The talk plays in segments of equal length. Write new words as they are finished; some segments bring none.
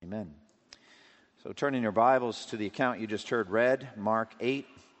Amen. So turn in your Bibles to the account you just heard read, Mark 8,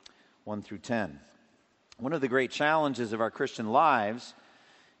 1 through 10. One of the great challenges of our Christian lives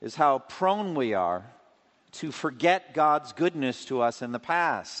is how prone we are to forget God's goodness to us in the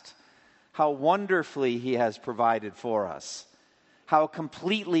past, how wonderfully He has provided for us, how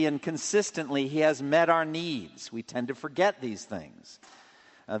completely and consistently He has met our needs. We tend to forget these things.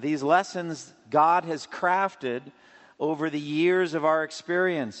 These lessons God has crafted over the years of our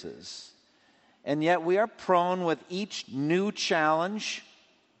experiences. And yet we are prone with each new challenge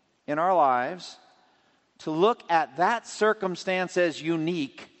in our lives to look at that circumstance as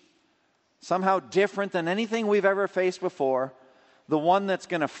unique, somehow different than anything we've ever faced before, the one that's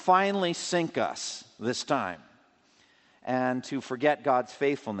going to finally sink us this time, and to forget God's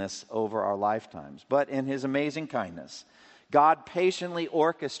faithfulness over our lifetimes. But in His amazing kindness, God patiently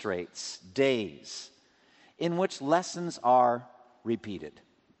orchestrates days in which lessons are repeated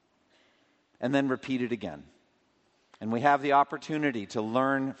and then repeated again. And we have the opportunity to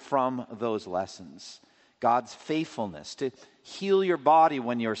learn from those lessons. God's faithfulness to heal your body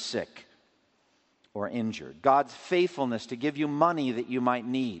when you're sick or injured. God's faithfulness to give you money that you might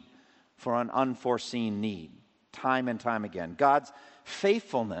need for an unforeseen need, time and time again. God's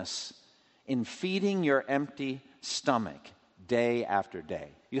faithfulness in feeding your empty stomach day after day.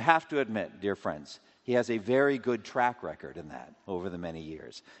 You have to admit, dear friends, He has a very good track record in that over the many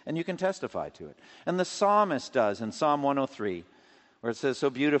years. And you can testify to it. And the psalmist does in Psalm 103, where it says so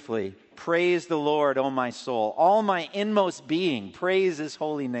beautifully, "Praise the Lord, O my soul. All my inmost being, praise His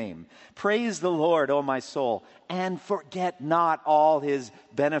holy name. Praise the Lord, O my soul, and forget not all His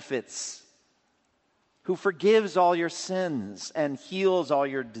benefits, who forgives all your sins and heals all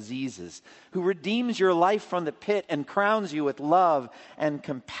your diseases, who redeems your life from the pit and crowns you with love and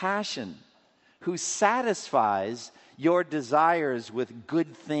compassion, who satisfies your desires with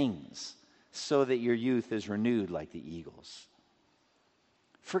good things, so that your youth is renewed like the eagles."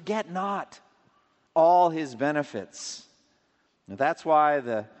 Forget not all His benefits. Now, that's why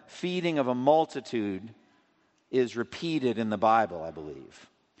the feeding of a multitude is repeated in the Bible, I believe.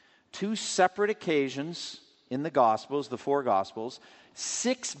 2 separate occasions in the Gospels, the 4 Gospels,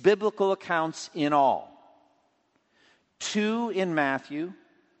 6 biblical accounts in all. 2 in Matthew,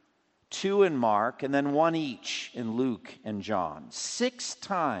 2 in Mark, and then 1 each in Luke and John. 6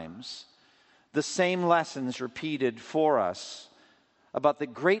 times the same lessons repeated for us about the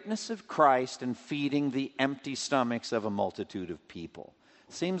greatness of Christ and feeding the empty stomachs of a multitude of people.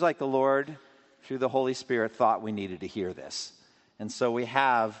 Seems like the Lord, through the Holy Spirit, thought we needed to hear this. And so we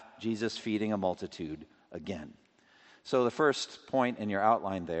have Jesus feeding a multitude again. So the first point in your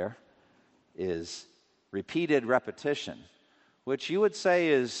outline there is repeated repetition, which you would say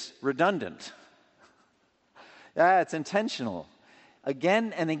is redundant. Yeah, it's intentional.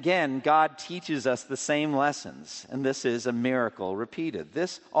 Again and again, God teaches us the same lessons, and this is a miracle repeated.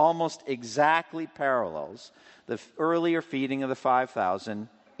 This almost exactly parallels the earlier feeding of the 5,000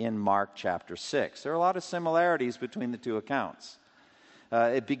 in Mark chapter 6. There are a lot of similarities between the 2 accounts.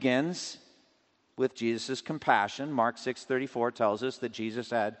 It begins with Jesus' compassion. Mark 6:34 tells us that Jesus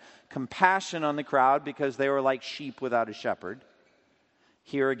had compassion on the crowd because they were like sheep without a shepherd.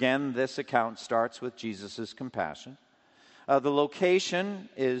 Here again, this account starts with Jesus' compassion. The location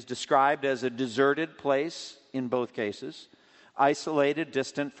is described as a deserted place in both cases, isolated,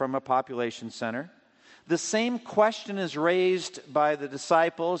 distant from a population center. The same question is raised by the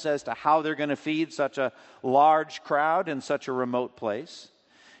disciples as to how they're going to feed such a large crowd in such a remote place.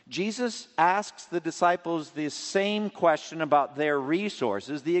 Jesus asks the disciples the same question about their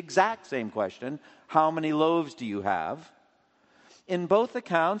resources, the exact same question: how many loaves do you have? In both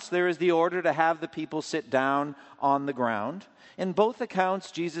accounts, there is the order to have the people sit down on the ground. In both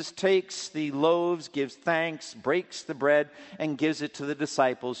accounts, Jesus takes the loaves, gives thanks, breaks the bread, and gives it to the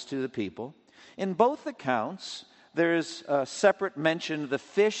disciples, to the people. In both accounts, there's a separate mention of the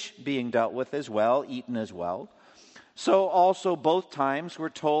fish being dealt with as well, eaten as well. So also both times we're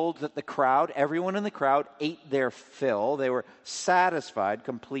told that the crowd, everyone in the crowd, ate their fill. They were satisfied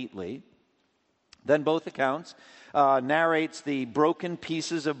completely. Then both accounts narrates the broken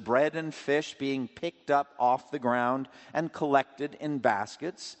pieces of bread and fish being picked up off the ground and collected in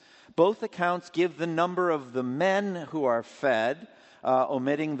baskets. Both accounts give the number of the men who are fed,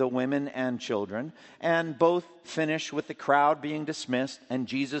 omitting the women and children. And both finish with the crowd being dismissed and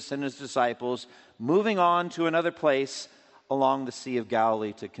Jesus and His disciples moving on to another place along the Sea of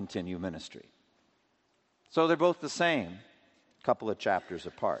Galilee to continue ministry. So they're both the same, a couple of chapters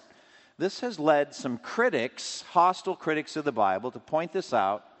apart. This has led some critics, hostile critics of the Bible, to point this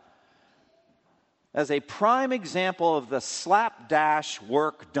out as a prime example of the slapdash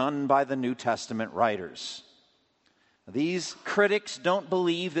work done by the New Testament writers. These critics don't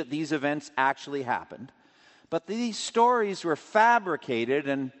believe that these events actually happened, but these stories were fabricated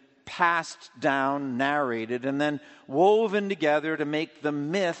and passed down, narrated, and then woven together to make the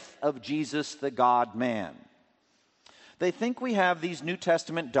myth of Jesus the God-man. They think we have these New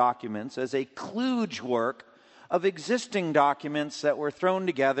Testament documents as a kludge work of existing documents that were thrown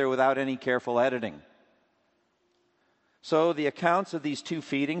together without any careful editing. So the accounts of these two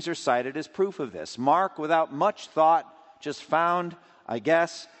feedings are cited as proof of this. Mark, without much thought, just found, I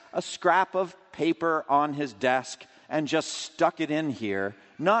guess, a scrap of paper on his desk and just stuck it in here,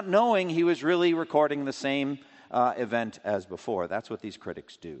 not knowing he was really recording the same event as before. That's what these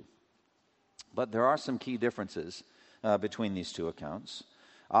critics do. But there are some key differences between these two accounts.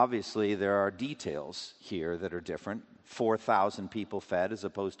 Obviously, there are details here that are different. 4,000 people fed as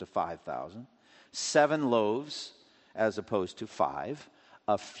opposed to 5,000. 7 loaves as opposed to 5.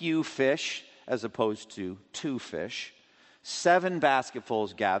 A few fish as opposed to 2 fish. 7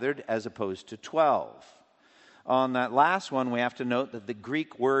 basketfuls gathered as opposed to 12. On that last one, we have to note that the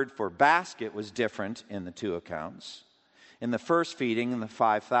Greek word for basket was different in the two accounts. In the first feeding, in the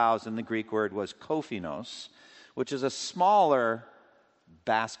 5,000, the Greek word was kophinos, which is a smaller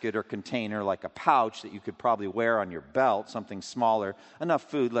basket or container, like a pouch that you could probably wear on your belt, something smaller, enough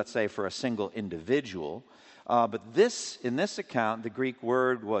food, let's say, for a single individual. But in this account, the Greek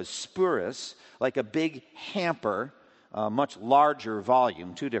word was spouros, like a big hamper, much larger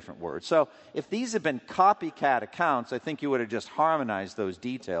volume, 2 different words. So if these had been copycat accounts, I think you would have just harmonized those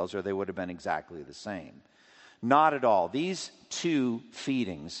details, or they would have been exactly the same. Not at all. These 2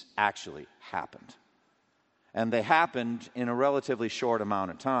 feedings actually happened. And they happened in a relatively short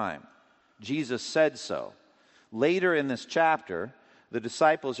amount of time. Jesus said so. Later in this chapter, the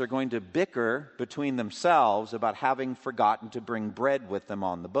disciples are going to bicker between themselves about having forgotten to bring bread with them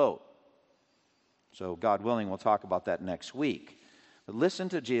on the boat. So, God willing, we'll talk about that next week. But listen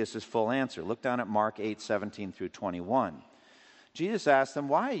to Jesus' full answer. Look down at Mark 8:17 through 21. Jesus asked them,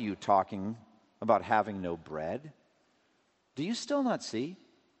 "Why are you talking about having no bread? Do you still not see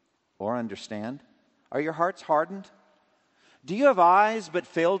or understand? Are your hearts hardened? Do you have eyes but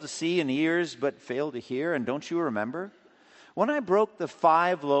fail to see and ears but fail to hear? And don't you remember? When I broke the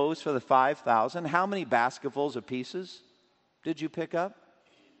 5 loaves for the 5,000, how many basketfuls of pieces did you pick up?"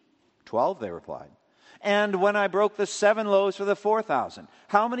 12, they replied. "And when I broke the 7 loaves for the 4,000,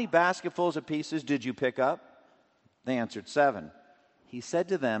 how many basketfuls of pieces did you pick up?" They answered, 7. He said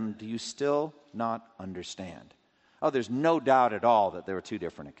to them, "Do you still not understand?" Oh, there's no doubt at all that there were 2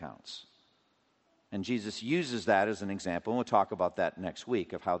 different accounts. And Jesus uses that as an example, and we'll talk about that next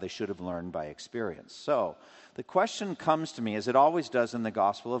week, of how they should have learned by experience. So the question comes to me, as it always does in the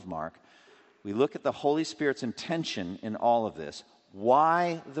Gospel of Mark. We look at the Holy Spirit's intention in all of this.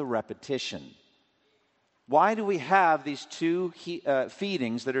 Why the repetition? Why do we have these 2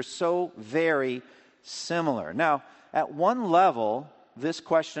 feedings that are so very similar? Now, at one level, this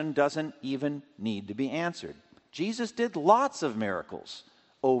question doesn't even need to be answered. Jesus did lots of miracles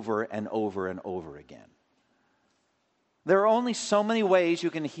over and over and over again. There are only so many ways you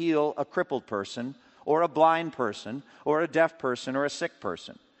can heal a crippled person, or a blind person, or a deaf person, or a sick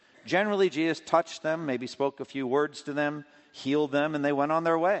person. Generally, Jesus touched them, maybe spoke a few words to them, healed them, and they went on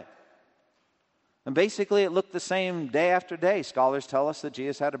their way. And basically, it looked the same day after day. Scholars tell us that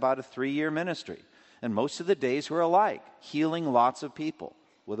Jesus had about a 3-year ministry, and most of the days were alike, healing lots of people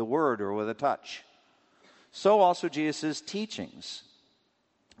with a word or with a touch. So also Jesus' teachings.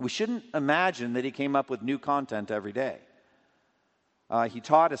 We shouldn't imagine that he came up with new content every day. He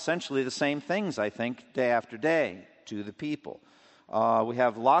taught essentially the same things, I think, day after day to the people. We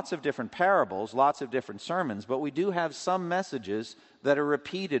have lots of different parables, lots of different sermons, but we do have some messages that are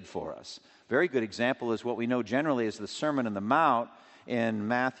repeated for us. Very good example is what we know generally as the Sermon on the Mount in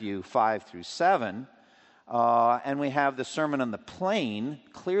Matthew 5 through 7. And we have the Sermon on the Plain,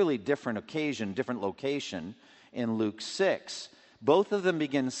 clearly different occasion, different location, in Luke 6. Both of them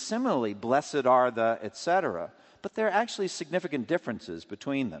begin similarly, blessed are the, etc., but there are actually significant differences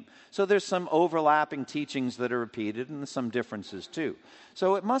between them. So there's some overlapping teachings that are repeated and some differences too.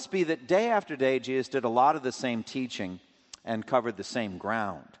 So it must be that day after day, Jesus did a lot of the same teaching and covered the same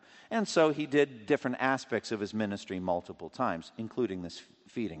ground. And so he did different aspects of his ministry multiple times, including this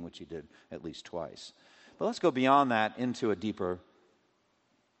feeding, which he did at least twice. But let's go beyond that into a deeper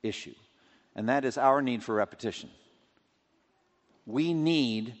issue, and that is our need for repetition. We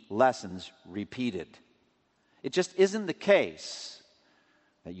need lessons repeated. It just isn't the case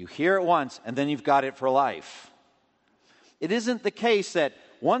that you hear it once and then you've got it for life. It isn't the case that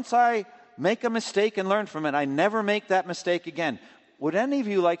once I make a mistake and learn from it. I never make that mistake again. Would any of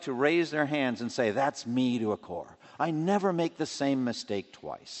you like to raise their hands and say, that's me to a core? I never make the same mistake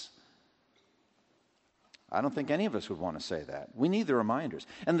twice. I don't think any of us would want to say that. We need the reminders.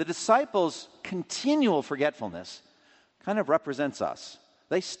 And the disciples' continual forgetfulness kind of represents us.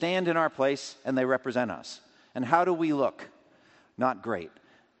 They stand in our place and they represent us. And how do we look? Not great.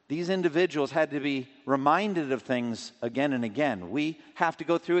 These individuals had to be reminded of things again and again. We have to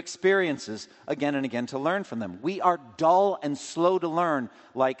go through experiences again and again to learn from them. We are dull and slow to learn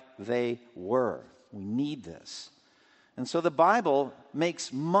like they were. We need this. And so the Bible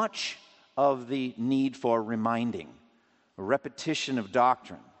makes much of the need for reminding, a repetition of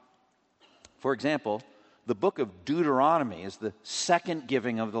doctrine. For example, the book of Deuteronomy is the second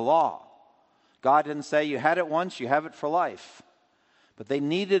giving of the law. God didn't say you had it once, you have it for life. But they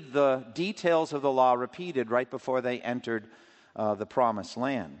needed the details of the law repeated right before they entered the promised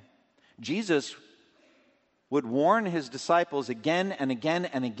land. Jesus would warn his disciples again and again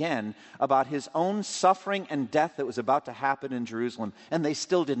and again about his own suffering and death that was about to happen in Jerusalem, and they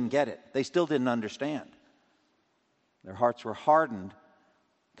still didn't get it. They still didn't understand. Their hearts were hardened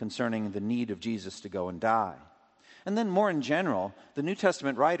concerning the need of Jesus to go and die. And then more in general, the New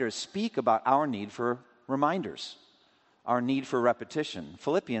Testament writers speak about our need for reminders, our need for repetition.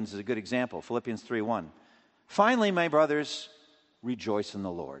 Philippians is a good example. Philippians 3:1. Finally, my brothers, rejoice in the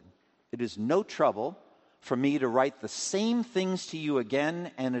Lord. It is no trouble for me to write the same things to you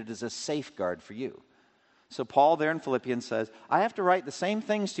again, and it is a safeguard for you. So Paul there in Philippians says, I have to write the same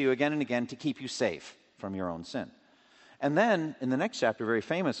things to you again and again to keep you safe from your own sin. And then in the next chapter, very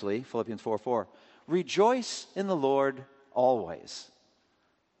famously, Philippians 4:4, rejoice in the Lord always.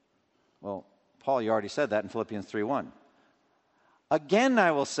 Well, Paul, you already said that in Philippians 3:1. Again,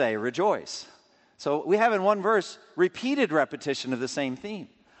 I will say, rejoice. So we have in one verse repeated repetition of the same theme.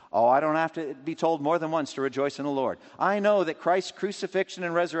 Oh, I don't have to be told more than once to rejoice in the Lord. I know that Christ's crucifixion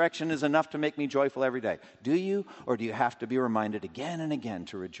and resurrection is enough to make me joyful every day. Do you? Or do you have to be reminded again and again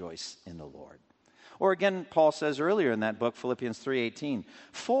to rejoice in the Lord? Or again, Paul says earlier in that book, Philippians 3:18,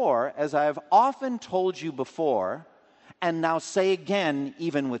 for as I have often told you before, and now say again,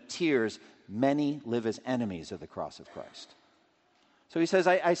 even with tears, many live as enemies of the cross of Christ. So he says,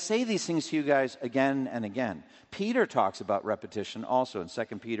 I say these things to you guys again and again. Peter talks about repetition also in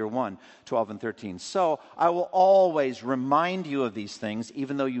 2 Peter 1:12 and 13. So I will always remind you of these things,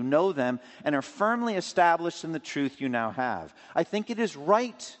 even though you know them and are firmly established in the truth you now have. I think it is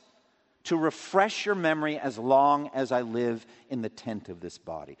right to refresh your memory as long as I live in the tent of this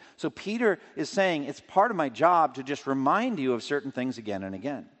body. So Peter is saying, it's part of my job to just remind you of certain things again and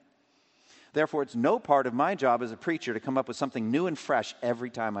again. Therefore, it's no part of my job as a preacher to come up with something new and fresh every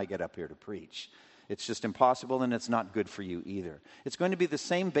time I get up here to preach. It's just impossible, and it's not good for you either. It's going to be the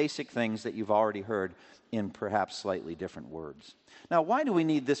same basic things that you've already heard in perhaps slightly different words. Now, why do we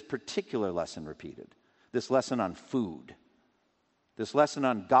need this particular lesson repeated? This lesson on food. This lesson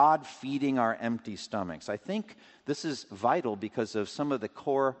on God feeding our empty stomachs. I think this is vital because of some of the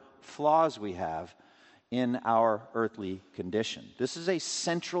core flaws we have in our earthly condition. This is a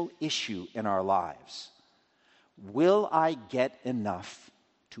central issue in our lives. Will I get enough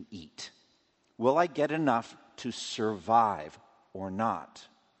to eat? Will I get enough to survive or not?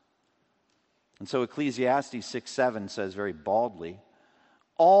 And so Ecclesiastes 6:7 says very baldly,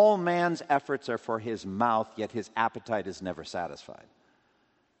 all man's efforts are for his mouth, yet his appetite is never satisfied.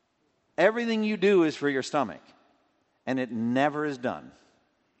 Everything you do is for your stomach, and it never is done.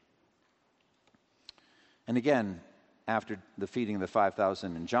 And again, after the feeding of the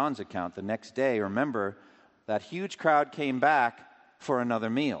 5,000 in John's account, the next day, remember, that huge crowd came back for another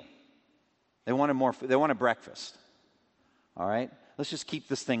meal. They wanted more food. They wanted breakfast. All right? Let's just keep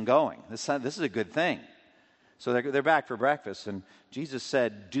this thing going. This is a good thing. So they're back for breakfast. And Jesus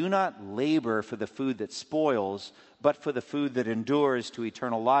said, do not labor for the food that spoils, but for the food that endures to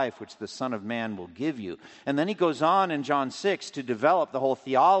eternal life, which the Son of Man will give you. And then he goes on in John 6 to develop the whole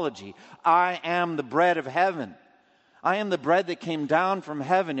theology. I am the bread of heaven. I am the bread that came down from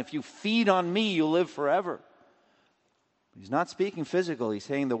heaven. If you feed on me, you'll live forever. He's not speaking physical. He's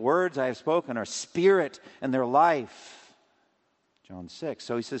saying the words I have spoken are spirit and their life. John 6.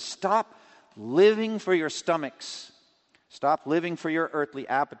 So he says, stop living for your stomachs. Stop living for your earthly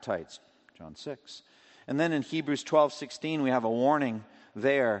appetites. John 6. And then in Hebrews 12:16, we have a warning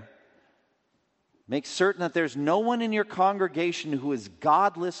there. Make certain that there's no one in your congregation who is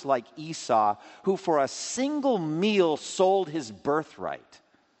godless like Esau, who for a single meal sold his birthright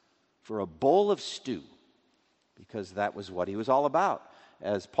for a bowl of stew, because that was what he was all about.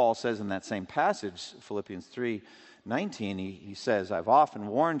 As Paul says in that same passage, Philippians 3, 19, he says, I've often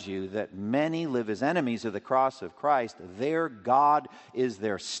warned you that many live as enemies of the cross of Christ. Their God is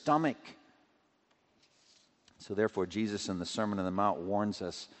their stomach. So therefore, Jesus in the Sermon on the Mount warns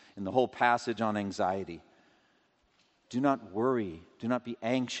us in the whole passage on anxiety. Do not worry. Do not be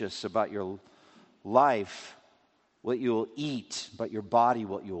anxious about your life, what you will eat, but your body,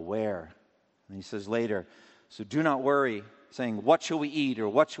 what you will wear. And he says later, so do not worry, saying, what shall we eat, or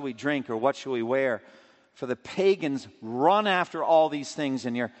what shall we drink, or what shall we wear? For the pagans run after all these things,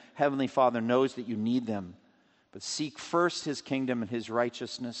 and your heavenly Father knows that you need them. But seek first his kingdom and his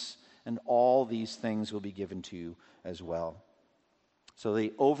righteousness, and all these things will be given to you as well. So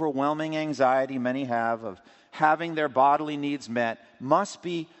the overwhelming anxiety many have of having their bodily needs met must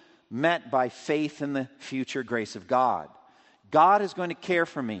be met by faith in the future grace of God. God is going to care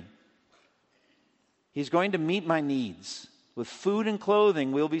for me. He's going to meet my needs. With food and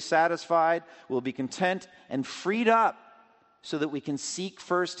clothing, we'll be satisfied, we'll be content and freed up so that we can seek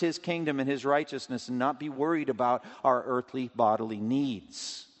first his kingdom and his righteousness and not be worried about our earthly bodily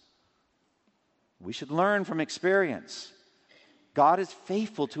needs. We should learn from experience. God is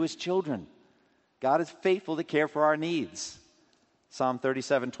faithful to his children. God is faithful to care for our needs. Psalm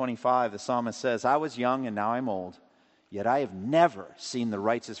 37:25, the psalmist says, I was young and now I'm old, yet I have never seen the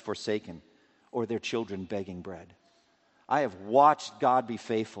righteous forsaken or their children begging bread. I have watched God be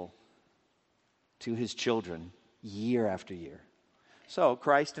faithful to his children year after year. So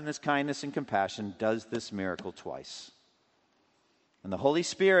Christ in his kindness and compassion does this miracle twice. And the Holy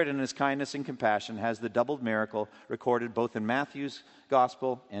Spirit in his kindness and compassion has the doubled miracle recorded both in Matthew's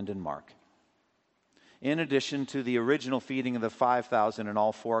gospel and in Mark. In addition to the original feeding of the 5,000 in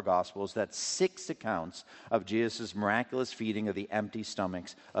all four gospels, that's 6 accounts of Jesus' miraculous feeding of the empty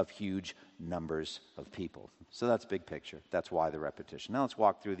stomachs of huge numbers of people. So that's big picture. That's why the repetition. Now let's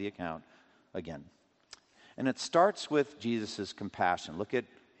walk through the account again. And it starts with Jesus' compassion. Look at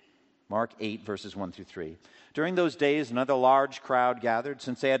Mark 8, verses 1 through 3. During those days, another large crowd gathered.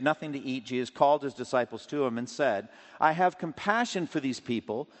 Since they had nothing to eat, Jesus called his disciples to him and said, I have compassion for these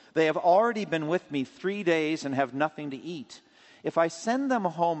people. They have already been with me 3 days and have nothing to eat. If I send them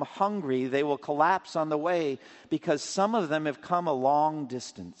home hungry, they will collapse on the way because some of them have come a long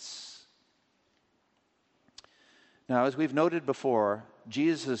distance. Now, as we've noted before,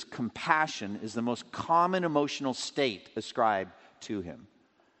 Jesus' compassion is the most common emotional state ascribed to him.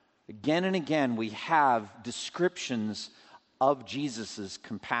 Again and again, we have descriptions of Jesus'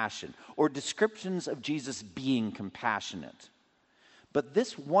 compassion or descriptions of Jesus being compassionate. But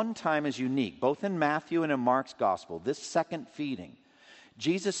this one time is unique, both in Matthew and in Mark's gospel. This second feeding,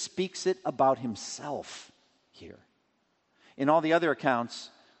 Jesus speaks it about himself here. In all the other accounts,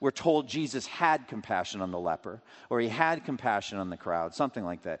 we're told Jesus had compassion on the leper, or he had compassion on the crowd, something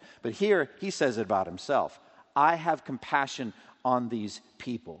like that. But here, he says it about himself. I have compassion on these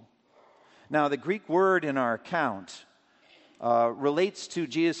people. Now, the Greek word in our account relates to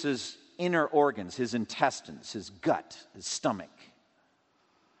Jesus' inner organs, his intestines, his gut, his stomach.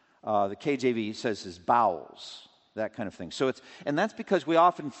 The KJV says his bowels, that kind of thing. And that's because we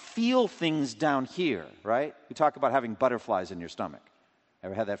often feel things down here, right? We talk about having butterflies in your stomach.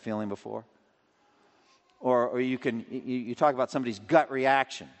 Ever had that feeling before? Or you talk about somebody's gut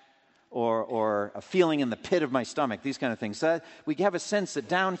reaction. Or a feeling in the pit of my stomach, these kind of things. So we have a sense that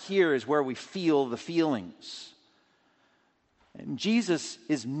down here is where we feel the feelings. And Jesus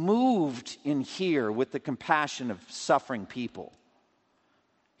is moved in here with the compassion of suffering people.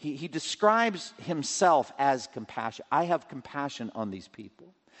 He describes himself as compassion. I have compassion on these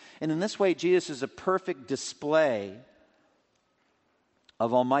people. And in this way, Jesus is a perfect display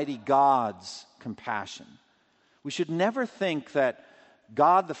of Almighty God's compassion. We should never think that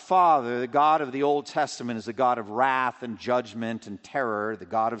God the Father, the God of the Old Testament, is the God of wrath and judgment and terror, the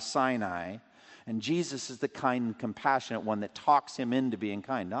God of Sinai. And Jesus is the kind and compassionate one that talks him into being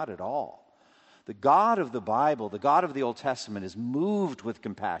kind. Not at all. The God of the Bible, the God of the Old Testament, is moved with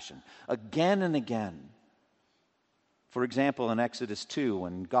compassion again and again. For example, in Exodus 2,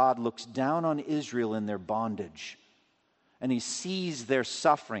 when God looks down on Israel in their bondage, and he sees their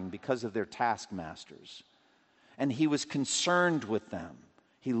suffering because of their taskmasters. And he was concerned with them.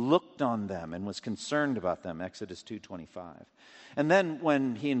 He looked on them and was concerned about them, Exodus 2:25. And then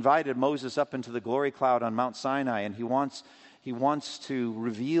when he invited Moses up into the glory cloud on Mount Sinai, and he wants to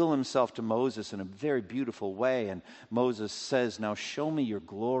reveal himself to Moses in a very beautiful way. And Moses says, now show me your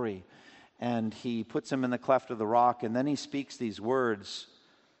glory. And he puts him in the cleft of the rock, and then he speaks these words,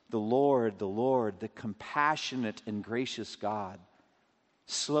 the Lord, the compassionate and gracious God,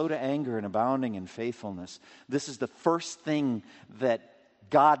 slow to anger and abounding in faithfulness. This is the first thing that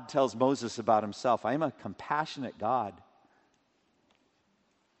God tells Moses about himself. I am a compassionate God.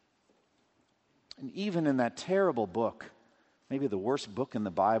 And even in that terrible book, maybe the worst book in the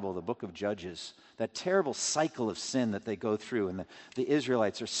Bible, the book of Judges, that terrible cycle of sin that they go through, and the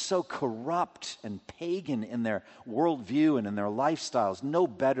Israelites are so corrupt and pagan in their worldview and in their lifestyles, no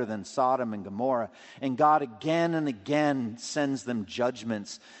better than Sodom and Gomorrah. And God again and again sends them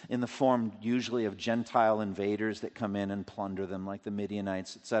judgments in the form usually of Gentile invaders that come in and plunder them, like the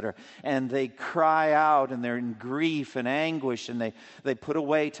Midianites, etc. And they cry out, and they're in grief and anguish, and they put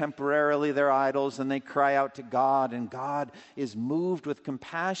away temporarily their idols, and they cry out to God, and God is moved with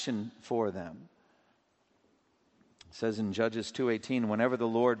compassion for them. It says in Judges 2:18, whenever the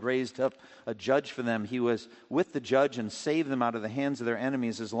Lord raised up a judge for them, he was with the judge and saved them out of the hands of their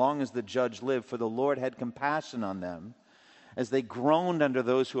enemies as long as the judge lived, for the Lord had compassion on them as they groaned under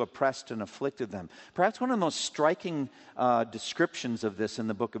those who oppressed and afflicted them. Perhaps one of the most striking descriptions of this in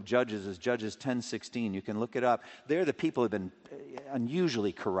the book of Judges is Judges 10:16. You can look it up. There the people have been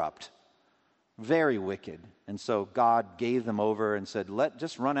unusually corrupt, very wicked. And so God gave them over and said,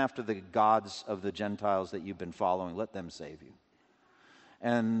 just run after the gods of the Gentiles that you've been following. Let them save you.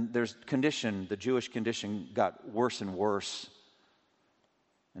 And the Jewish condition got worse and worse.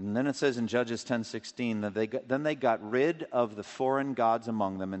 And then it says in Judges 10:16 that then they got rid of the foreign gods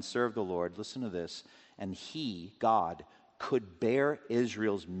among them and served the Lord. Listen to this. And he, God, could bear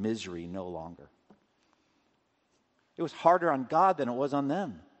Israel's misery no longer. It was harder on God than it was on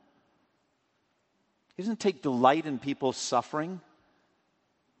them. He doesn't take delight in people suffering.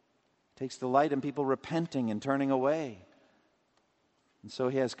 He takes delight in people repenting and turning away. And so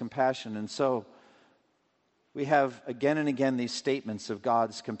he has compassion. And so we have again and again these statements of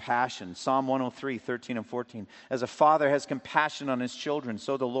God's compassion. Psalm 103:13 and 14. As a father has compassion on his children,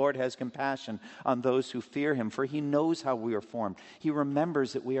 so the Lord has compassion on those who fear him. For he knows how we are formed. He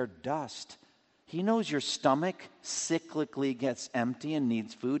remembers that we are dust. He knows your stomach cyclically gets empty and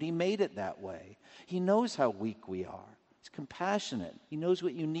needs food. He made it that way. He knows how weak we are. He's compassionate. He knows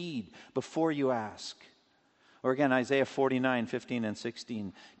what you need before you ask. Or again, Isaiah 49:15 and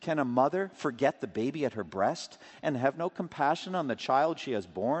 16. Can a mother forget the baby at her breast and have no compassion on the child she has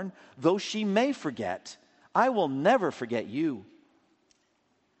born? Though she may forget, I will never forget you.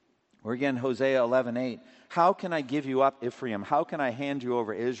 Or again, Hosea 11:8. How can I give you up, Ephraim? How can I hand you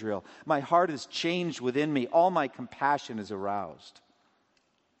over, Israel? My heart is changed within me. All my compassion is aroused.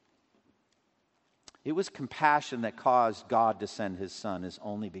 It was compassion that caused God to send his Son, his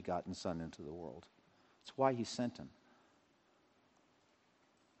only begotten Son, into the world. That's why he sent him.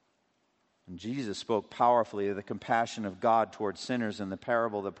 And Jesus spoke powerfully of the compassion of God towards sinners in the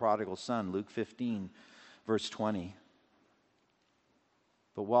parable of the prodigal son, Luke 15, verse 20.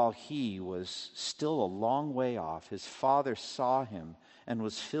 But while he was still a long way off, his father saw him and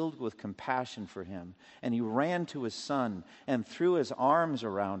was filled with compassion for him. And he ran to his son and threw his arms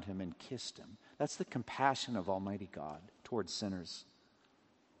around him and kissed him. That's the compassion of Almighty God towards sinners.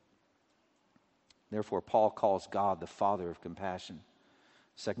 Therefore, Paul calls God the Father of compassion.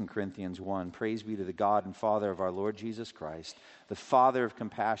 2 Corinthians 1, praise be to the God and Father of our Lord Jesus Christ, the Father of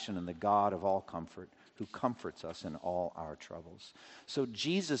compassion and the God of all comfort, who comforts us in all our troubles. So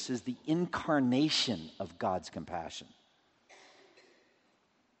Jesus is the incarnation of God's compassion.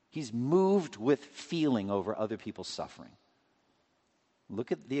 He's moved with feeling over other people's suffering.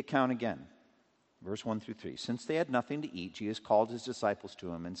 Look at the account again. Verse 1 through 3. Since they had nothing to eat, Jesus called his disciples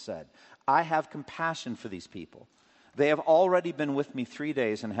to him and said, I have compassion for these people. They have already been with me 3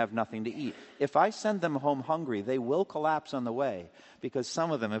 days and have nothing to eat. If I send them home hungry, they will collapse on the way because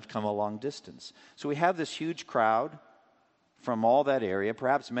some of them have come a long distance. So we have this huge crowd from all that area.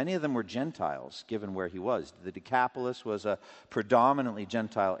 Perhaps many of them were Gentiles, given where he was. The Decapolis was a predominantly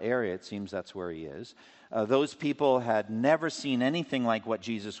Gentile area. It seems that's where he is. Those people had never seen anything like what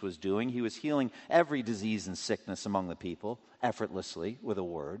Jesus was doing. He was healing every disease and sickness among the people, effortlessly, with a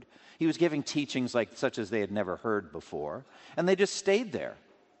word. He was giving teachings such as they had never heard before. And they just stayed there.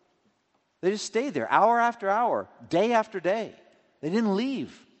 They just stayed there, hour after hour, day after day. They didn't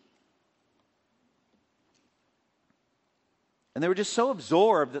leave. And they were just so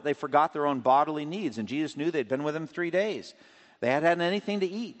absorbed that they forgot their own bodily needs. And Jesus knew they'd been with him 3 days. They hadn't had anything to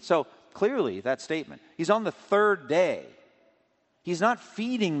eat. So clearly, that statement. He's on the third day. He's not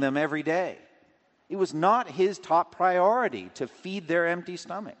feeding them every day. It was not his top priority to feed their empty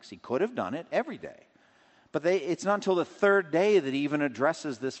stomachs. He could have done it every day. But it's not until the third day that he even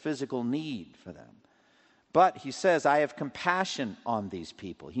addresses this physical need for them. But he says, I have compassion on these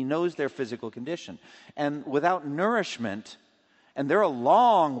people. He knows their physical condition. And without nourishment, and they're a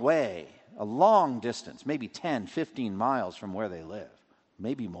long way, a long distance, maybe 10, 15 miles from where they live.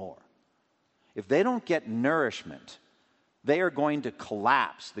 maybe more. If they don't get nourishment, they are going to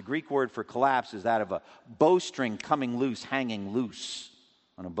collapse. The Greek word for collapse is that of a bowstring coming loose, hanging loose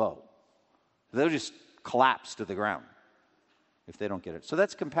on a bow. They'll just collapse to the ground if they don't get it. So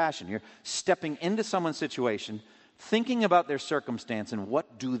that's compassion. You're stepping into someone's situation, thinking about their circumstance and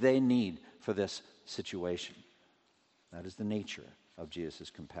what do they need for this situation. That is the nature of Jesus'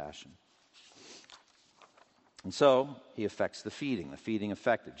 compassion. And so he affects the feeding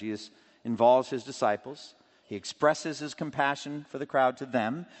effective. Jesus involves his disciples. He expresses his compassion for the crowd to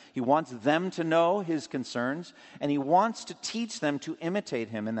them. He wants them to know his concerns, and he wants to teach them to imitate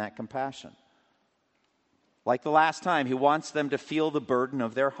him in that compassion. Like the last time, he wants them to feel the burden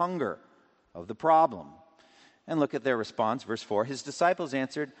of their hunger, of the problem. And look at their response, verse 4. His disciples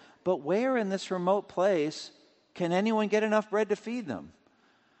answered, "But where in this remote place can anyone get enough bread to feed them?"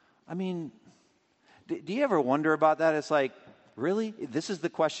 I mean, do you ever wonder about that? It's like, really? This is the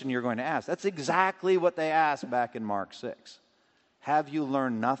question you're going to ask. That's exactly what they asked back in Mark 6. Have you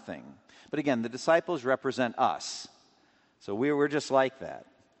learned nothing? But again, the disciples represent us. So we're just like that.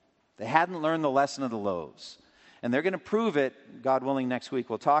 They hadn't learned the lesson of the loaves. And they're going to prove it, God willing, next week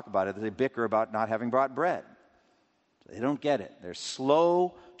we'll talk about it. They bicker about not having brought bread. They don't get it. They're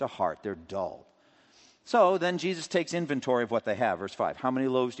slow to heart. They're dull. So then Jesus takes inventory of what they have. Verse 5, how many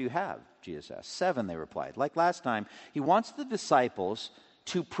loaves do you have? Jesus asked. 7, they replied. Like last time, he wants the disciples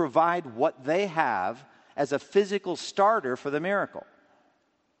to provide what they have as a physical starter for the miracle.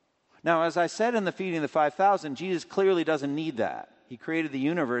 Now, as I said in the feeding of the 5,000, Jesus clearly doesn't need that. He created the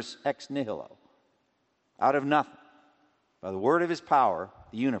universe ex nihilo, out of nothing, by the word of his power,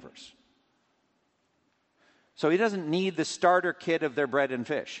 the universe. So he doesn't need the starter kit of their bread and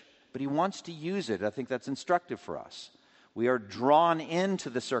fish, but he wants to use it. I think that's instructive for us. We are drawn into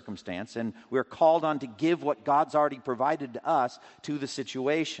the circumstance, and we're called on to give what God's already provided to us to the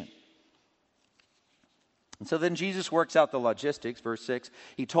situation. And so then Jesus works out the logistics. Verse 6,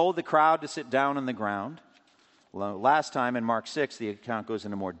 he told the crowd to sit down on the ground. Last time in Mark 6, the account goes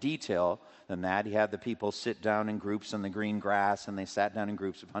into more detail than that. He had the people sit down in groups on the green grass, and they sat down in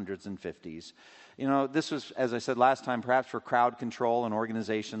groups of hundreds and fifties. You know, this was, as I said last time, perhaps for crowd control and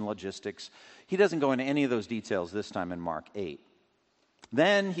organization, logistics. He doesn't go into any of those details this time in Mark 8.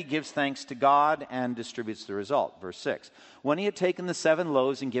 Then he gives thanks to God and distributes the result. Verse 6, when he had taken the 7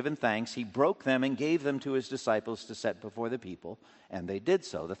 loaves and given thanks, he broke them and gave them to his disciples to set before the people, and they did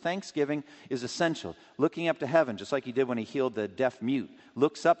so. The thanksgiving is essential. Looking up to heaven, just like he did when he healed the deaf mute,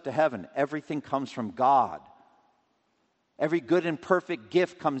 looks up to heaven. Everything comes from God. Every good and perfect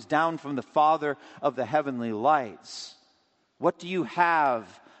gift comes down from the Father of the heavenly lights. What do you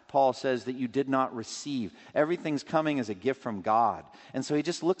have, Paul says, that you did not receive? Everything's coming as a gift from God. And so he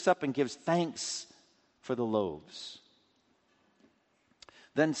just looks up and gives thanks for the loaves.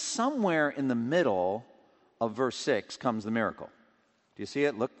 Then somewhere in the middle of verse 6 comes the miracle. Do you see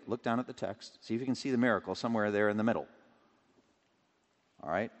it? Look down at the text. See if you can see the miracle somewhere there in the middle.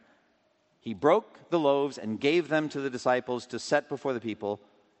 All right? He broke the loaves and gave them to the disciples to set before the people,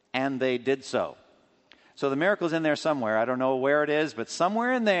 and they did so. So the miracle's in there somewhere. I don't know where it is, but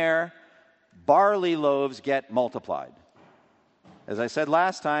somewhere in there, barley loaves get multiplied. As I said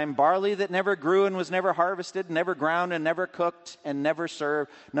last time, barley that never grew and was never harvested, never ground and never cooked and never served,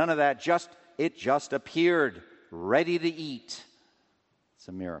 none of that. It just appeared, ready to eat. It's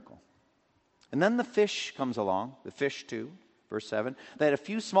a miracle. And then the fish comes along, the fish too. Verse 7, they had a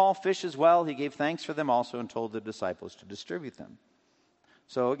few small fish as well. He gave thanks for them also and told the disciples to distribute them.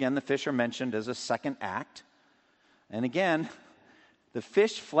 So again, the fish are mentioned as a second act. And again, the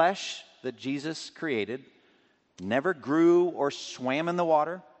fish flesh that Jesus created never grew or swam in the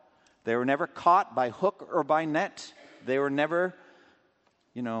water. They were never caught by hook or by net. They were never,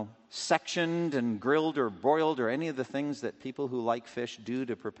 sectioned and grilled or broiled or any of the things that people who like fish do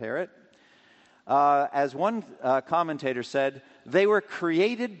to prepare it. As one commentator said, they were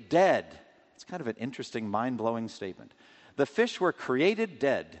created dead. It's kind of an interesting, mind-blowing statement. The fish were created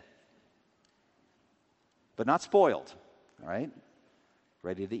dead, but not spoiled, all right?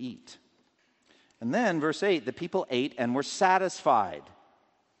 Ready to eat. And then, verse 8, the people ate and were satisfied.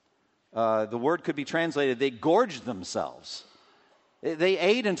 The word could be translated, they gorged themselves. They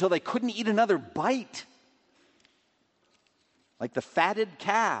ate until they couldn't eat another bite, like the fatted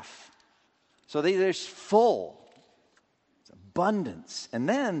calf. So they're full. It's abundance. And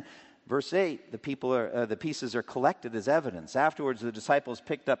then, verse 8, the pieces are collected as evidence. Afterwards, the disciples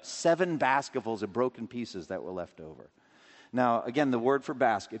picked up 7 basketfuls of broken pieces that were left over. Now, again, the word for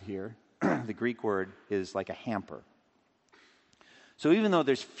basket here, the Greek word, is like a hamper. So even though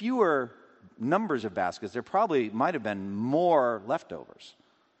there's fewer numbers of baskets. There probably might have been more leftovers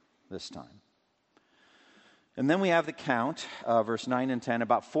this time. And then we have the count, verse 9 and 10.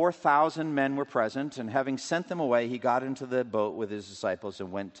 About 4,000 men were present, and having sent them away, he got into the boat with his disciples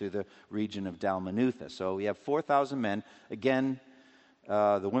and went to the region of Dalmanutha. So we have 4,000 men. Again,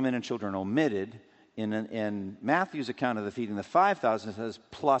 the women and children omitted. In Matthew's account of the feeding, the 5,000 says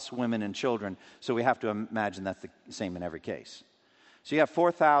plus women and children. So we have to imagine that's the same in every case. So you have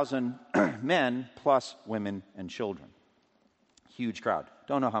 4,000 men plus women and children. Huge crowd.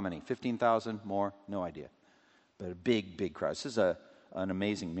 Don't know how many. 15,000 more? No idea. But a big, big crowd. This is an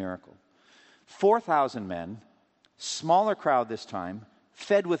amazing miracle. 4,000 men, smaller crowd this time,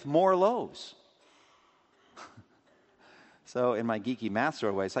 fed with more loaves. So in my geeky math sort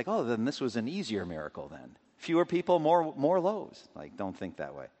of way, it's like, oh, then this was an easier miracle then. Fewer people, more loaves. Like, don't think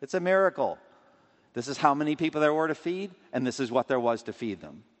that way. It's a miracle. This is how many people there were to feed, and this is what there was to feed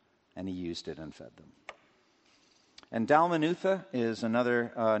them. And he used it and fed them. And Dalmanutha is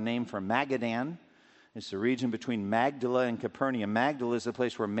another name for Magadan. It's the region between Magdala and Capernaum. Magdala is the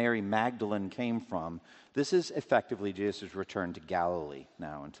place where Mary Magdalene came from. This is effectively Jesus' return to Galilee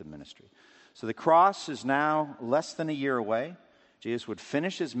now into ministry. So the cross is now less than a year away. Jesus would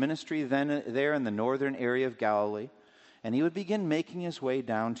finish his ministry then there in the northern area of Galilee, and he would begin making his way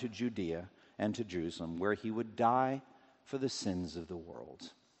down to Judea and to Jerusalem, where he would die for the sins of the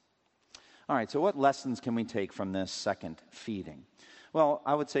world. All right, so what lessons can we take from this second feeding? Well,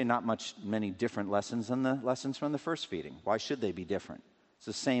 I would say not many different lessons than the lessons from the first feeding. Why should they be different? It's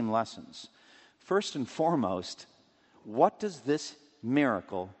the same lessons. First and foremost, what does this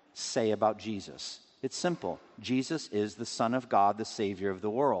miracle say about Jesus? It's simple. Jesus is the Son of God, the Savior of the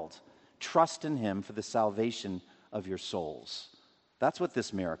world. Trust in him for the salvation of your souls. That's what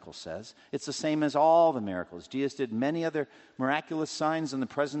this miracle says. It's the same as all the miracles. Jesus did many other miraculous signs in the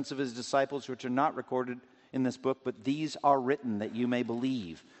presence of his disciples, which are not recorded in this book, but these are written that you may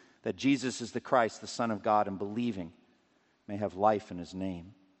believe that Jesus is the Christ, the Son of God, and believing may have life in his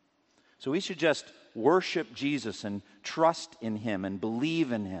name. So we should just worship Jesus and trust in him and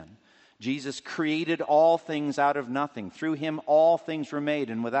believe in him. Jesus created all things out of nothing. Through him all things were made,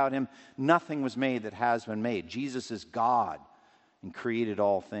 and without him nothing was made that has been made. Jesus is God and created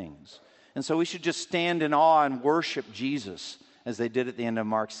all things. And so we should just stand in awe and worship Jesus, as they did at the end of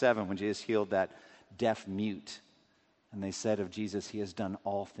Mark 7 when Jesus healed that deaf mute. And they said of Jesus, he has done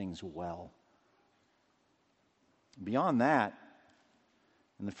all things well. Beyond that,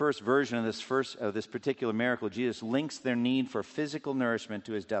 in the first version of this particular miracle, Jesus links their need for physical nourishment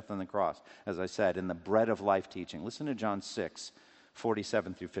to his death on the cross, as I said, in the bread of life teaching. Listen to John 6,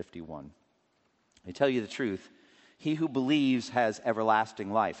 47 through 51. I tell you the truth, he who believes has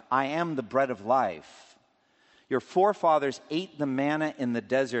everlasting life. I am the bread of life. Your forefathers ate the manna in the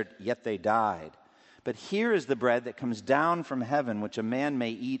desert, yet they died. But here is the bread that comes down from heaven, which a man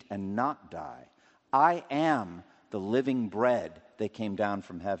may eat and not die. I am the living bread that came down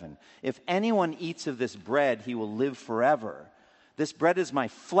from heaven. If anyone eats of this bread, he will live forever. This bread is my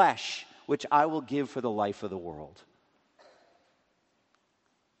flesh, which I will give for the life of the world.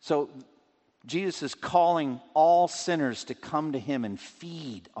 So Jesus is calling all sinners to come to him and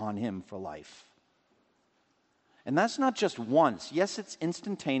feed on him for life. And that's not just once. Yes, it's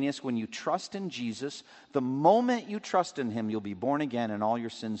instantaneous when you trust in Jesus. The moment you trust in him, you'll be born again and all your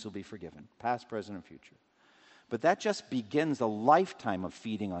sins will be forgiven, past, present, and future. But that just begins a lifetime of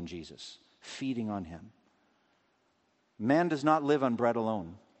feeding on Jesus, feeding on him. Man does not live on bread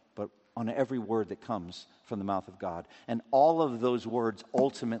alone, but on every word that comes from the mouth of God. And all of those words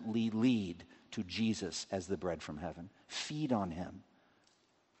ultimately lead to Jesus as the bread from heaven. Feed on him.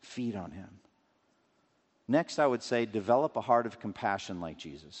 Feed on him. Next, I would say, develop a heart of compassion like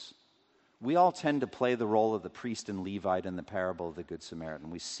Jesus. We all tend to play the role of the priest and Levite in the parable of the Good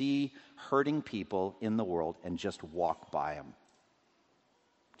Samaritan. We see hurting people in the world and just walk by them.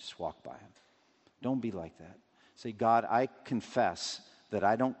 Just walk by them. Don't be like that. Say, God, I confess that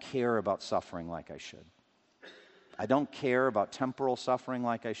I don't care about suffering like I should. I don't care about temporal suffering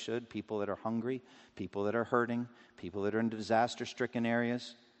like I should. People that are hungry, people that are hurting, people that are in disaster-stricken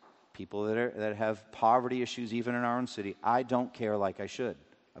areas, people that have poverty issues even in our own city. I don't care like I should.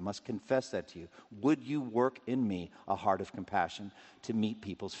 I must confess that to you. Would you work in me a heart of compassion to meet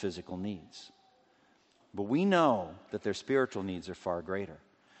people's physical needs? But we know that their spiritual needs are far greater,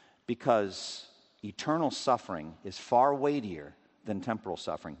 because eternal suffering is far weightier than temporal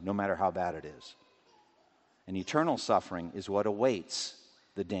suffering, no matter how bad it is. And eternal suffering is what awaits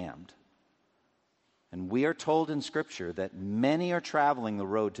the damned. And we are told in Scripture that many are traveling the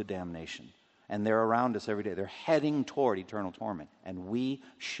road to damnation, and they're around us every day. They're heading toward eternal torment, and we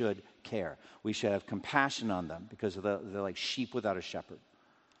should care. We should have compassion on them because they're like sheep without a shepherd,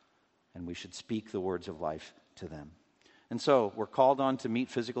 and we should speak the words of life to them. And so we're called on to meet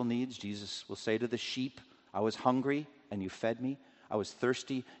physical needs. Jesus will say to the sheep, I was hungry, and you fed me. I was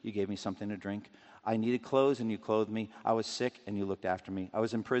thirsty, you gave me something to drink. I needed clothes, and you clothed me. I was sick, and you looked after me. I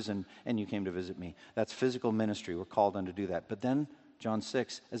was in prison, and you came to visit me. That's physical ministry. We're called on to do that. But then, John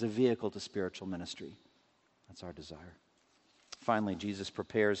 6, as a vehicle to spiritual ministry. That's our desire. Finally, Jesus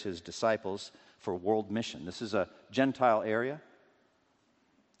prepares his disciples for world mission. This is a Gentile area.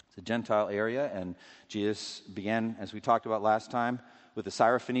 It's a Gentile area, and Jesus began, as we talked about last time, with the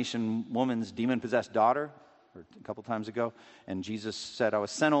Syrophoenician woman's demon-possessed daughter, or a couple times ago, and Jesus said, I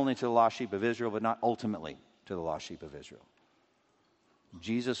was sent only to the lost sheep of Israel, but not ultimately to the lost sheep of Israel.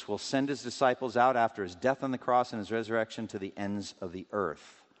 Jesus will send his disciples out after his death on the cross and his resurrection to the ends of the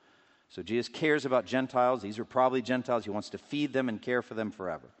earth. So Jesus cares about Gentiles. These are probably Gentiles. He wants to feed them and care for them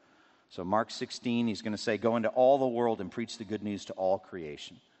forever. So Mark 16, he's going to say, go into all the world and preach the good news to all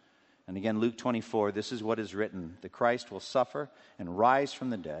creation. And again, Luke 24, this is what is written. The Christ will suffer and rise from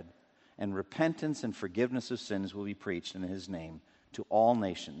the dead, and repentance and forgiveness of sins will be preached in his name to all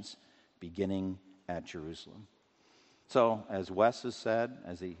nations, beginning at Jerusalem. So, as Wes has said,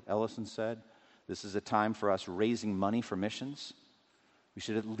 as the Ellison said, this is a time for us raising money for missions. We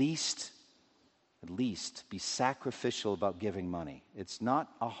should at least be sacrificial about giving money. It's not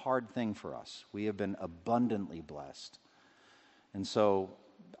a hard thing for us. We have been abundantly blessed. And so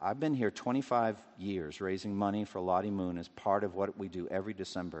I've been here 25 years raising money for Lottie Moon as part of what we do every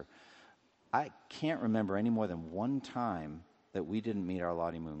December. I can't remember any more than one time that we didn't meet our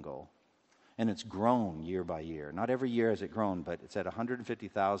Lottie Moon goal. And it's grown year by year. Not every year has it grown, but it's at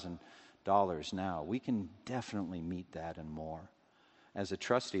 $150,000 now. We can definitely meet that and more. As a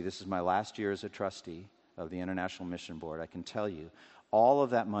trustee, this is my last year as a trustee of the International Mission Board. I can tell you, all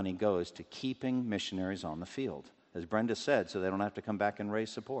of that money goes to keeping missionaries on the field, as Brenda said, so they don't have to come back and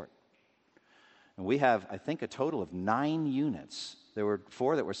raise support. And we have, I think, a total of 9 units. There were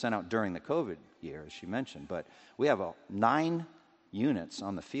 4 that were sent out during the COVID year, as she mentioned, but we have 9 units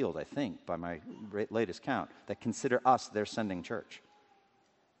on the field, I think, by my latest count, that consider us their sending church.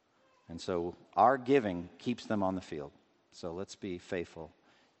 And so our giving keeps them on the field. So let's be faithful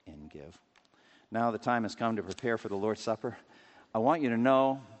and give. Now the time has come to prepare for the Lord's Supper. I want you to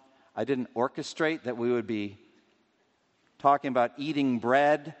know I didn't orchestrate that we would be talking about eating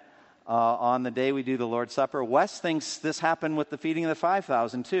bread on the day we do the Lord's Supper. Wes thinks this happened with the feeding of the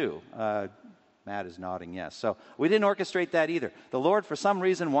 5,000 too. Matt is nodding yes. So we didn't orchestrate that either. The Lord, for some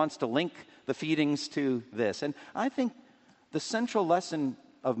reason, wants to link the feedings to this. And I think the central lesson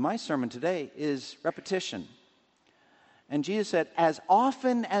of my sermon today is repetition. And Jesus said, as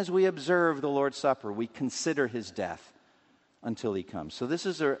often as we observe the Lord's Supper, we consider his death until he comes. So this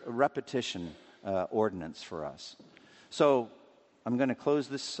is a repetition ordinance for us. So I'm going to close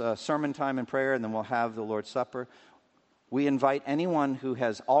this sermon time in prayer, and then we'll have the Lord's Supper. We invite anyone who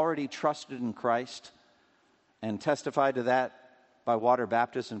has already trusted in Christ and testified to that by water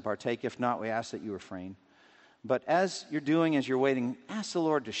baptism and partake. If not, we ask that you refrain. But as you're waiting, ask the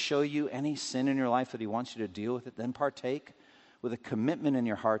Lord to show you any sin in your life that he wants you to deal with it. Then partake with a commitment in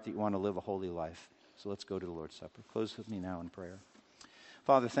your heart that you want to live a holy life. So let's go to the Lord's Supper. Close with me now in prayer.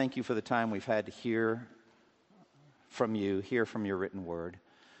 Father, thank you for the time we've had to hear from you, hear from your written word.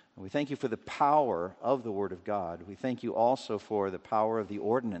 And we thank you for the power of the Word of God. We thank you also for the power of the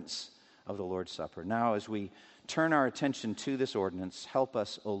ordinance of the Lord's Supper. Now, as we turn our attention to this ordinance, help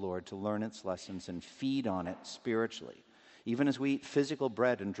us, O Lord, to learn its lessons and feed on it spiritually. Even as we eat physical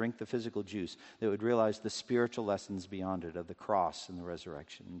bread and drink the physical juice, that we would realize the spiritual lessons beyond it of the cross and the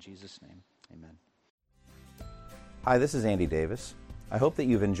resurrection. In Jesus' name, amen. Hi, this is Andy Davis. I hope that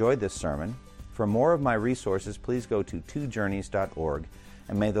you've enjoyed this sermon. For more of my resources, please go to twojourneys.org,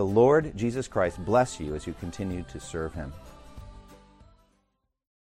 and may the Lord Jesus Christ bless you as you continue to serve him.